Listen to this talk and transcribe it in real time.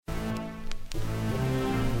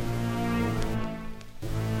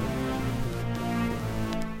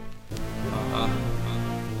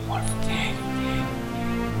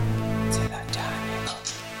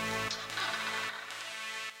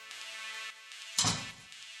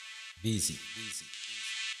Bizzy.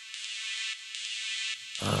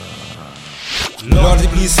 Lorde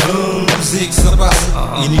Blissão, dizer que se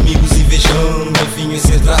passa. Inimigos invejando, enfim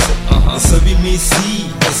se traça. Sabe Messi,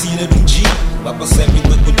 assina de um dia. Vai para sempre,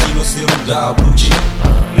 então continua a ser um WG.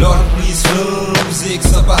 Lorde Blissão, dizer que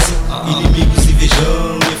se passa. Inimigos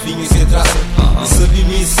invejando, enfim se traça. Sabe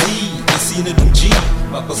Messi, assina de um dia.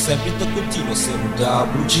 Vai para sempre, então continua a ser um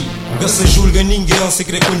WG. Não se julga ninguém, se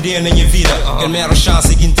crê condena em vida. Quer mera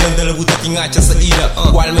chance que entenda a luta que engaja a saída.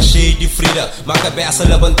 O alma cheia de ferida, mas a cabeça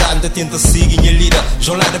levantada tenta seguir minha lida.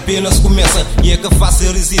 Jornada apenas começa e é que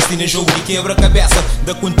fácil resiste. Nem jogo de quebra-cabeça,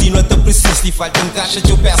 da contínua te persiste e falta encaixa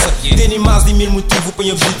teu peça. Tem mais de 1000 motivos para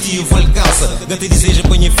o objetivo alcança. Gata deseja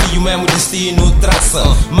para o filho, mesmo destino traça.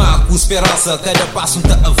 Mas com esperança, cada passo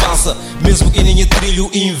te avança. Mesmo que nem é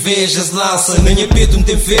trilho, invejas lança. Nem é peito, não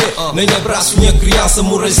tem fé, nem abraço, minha criança.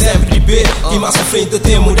 Morre sempre de pé, quem mais à frente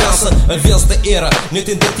tem mudança. Às vezes da era, nem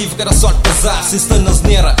tentativa, cada sorte pesar. Se está na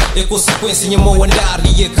asneira, é consequência, minha mão andar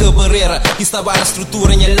e é que barreira. Que estava na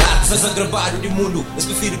estrutura, em lar, desagravado de mundo. Mas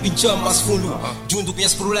prefiro pinchar mais fundo. Junto com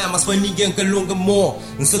esses problemas, para ninguém que alonga mó.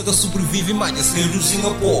 Não se que sobrevive, mas se reduz em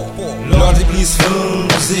pó. Lorde Blissão,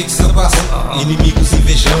 dizer que se passa. Inimigos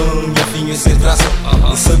invejando, e afim se traça.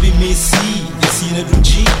 Não sabe Messi, assina de um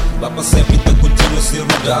dia. Vai para sempre, então continua a ser um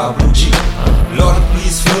WG. Lorde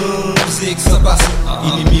Blissão, dizer que se passa.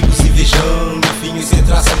 Inimigos invejando, e afim se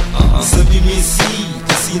traça. Não sabe Messi,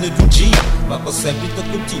 assina de um dia. Vai para sempre, então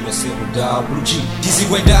continua a ser um WG.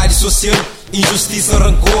 Desigualdade social, injustiça,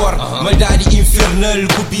 rancor, maldade infernal,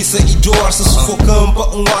 cobiça e dor. Se sufocam para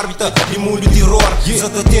uma órbita de mundo terror. Se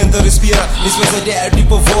te tenta respirar, esse pesadelo de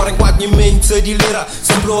pavor. Enquanto minha mente se dilera,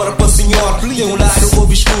 se implora para o Senhor. Tem um lado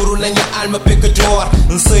obscuro na minha alma pecador.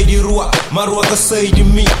 Não sei de rua, mas rua que sei de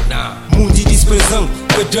mim. Mundo de desprezão,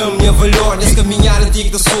 cada minha valor. Nesse caminhar antigo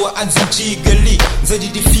da sua, antes antiga ali.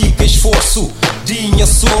 Desedifica esforço, dinha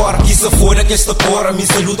sorte. Que se fora que esta porra, me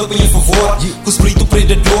saluda com em favor. Com o espírito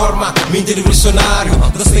predador, mas mente revolucionário.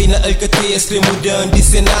 Gastei na alcateia, extremo mudando de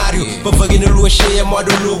cenário. Para vaguei na lua cheia,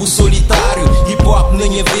 modo lobo solitário. Hip hop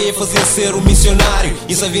nem a ver, fazer ser um missionário.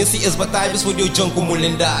 E se vence as batalhas, foi eu John como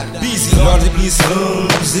lendário. Bizzy, Lorde Blissão,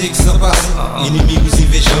 dizer que se passa. Inimigos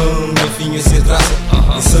invejando, enfim se traça.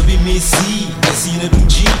 E sabe Messi, assina de um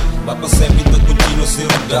dia. Vai para sempre, então continua a ser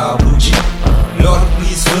um WG. Lorde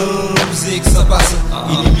Blissão, dizer que se passa.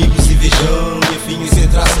 Inimigos invejando, enfim se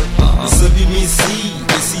traça. E sabe Messi,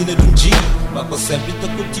 assina de um dia. Vai para sempre, então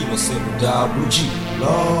continua a ser um WG.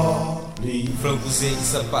 Lorde Francos que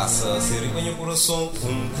se passa, se rebanha o coração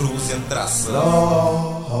com cruz em traça.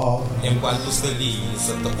 Enquanto está ali,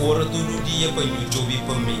 santa hora todo dia para o job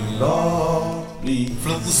para mim.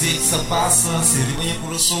 Francos que se passa, se rebanha o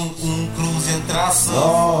coração com cruz em traça.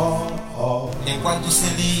 Enquanto está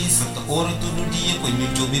ali, santa hora todo dia para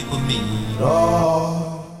o job para mim.